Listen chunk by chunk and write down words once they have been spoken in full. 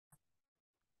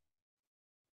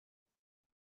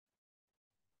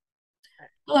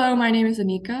Hello, my name is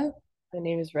Anika, My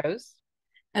name is Rose.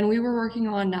 and we were working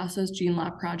on NASA's Gene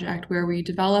Lab project where we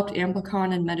developed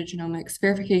Amplicon and Metagenomics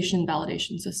verification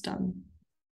validation system.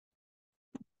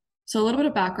 So a little bit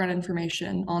of background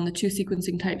information on the two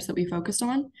sequencing types that we focused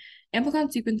on.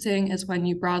 Amplicon sequencing is when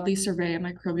you broadly survey a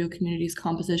microbial community's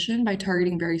composition by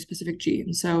targeting very specific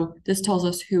genes. So this tells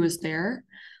us who is there,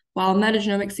 while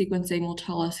metagenomic sequencing will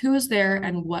tell us who is there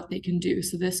and what they can do.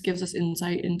 So this gives us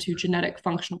insight into genetic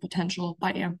functional potential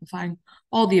by amplifying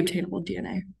all the obtainable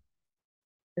DNA.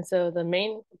 And so the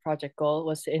main project goal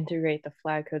was to integrate the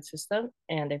flag code system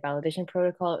and a validation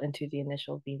protocol into the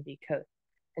initial V&V code.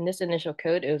 In this initial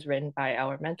code, it was written by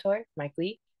our mentor, Mike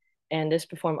Lee, and this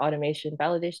performed automation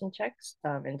validation checks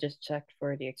and just checked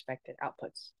for the expected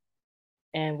outputs.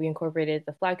 And we incorporated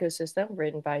the flag code system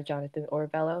written by Jonathan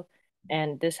Orbello,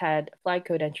 and this had flag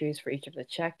code entries for each of the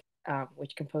check,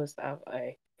 which composed of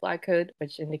a flag code,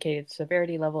 which indicated the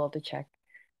severity level of the check,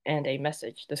 and a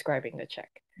message describing the check.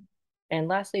 And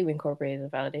lastly, we incorporated the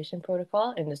validation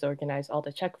protocol and this organized all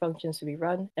the check functions to be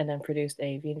run and then produced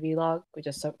a V&V log, which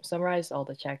just summarized all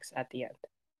the checks at the end.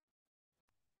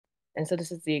 And so this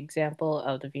is the example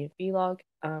of the V&V log.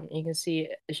 You can see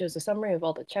it shows a summary of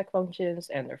all the check functions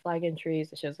and their flag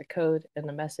entries. It shows the code and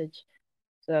the message.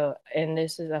 So, and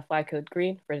this is a flag code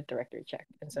green for the directory check.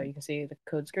 And so you can see the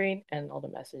code's green and all the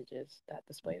messages that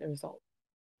display the result.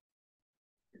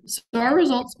 So our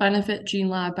results benefit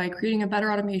GeneLab by creating a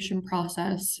better automation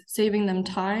process, saving them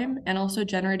time, and also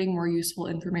generating more useful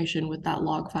information with that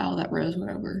log file that Rose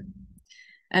went over.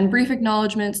 And brief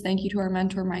acknowledgements, thank you to our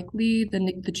mentor, Mike Lee,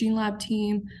 the GeneLab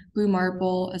team, Blue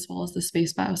Marble, as well as the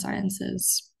Space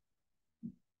Biosciences.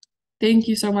 Thank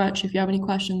you so much. If you have any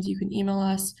questions, you can email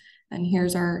us, and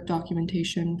here's our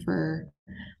documentation for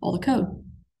all the code.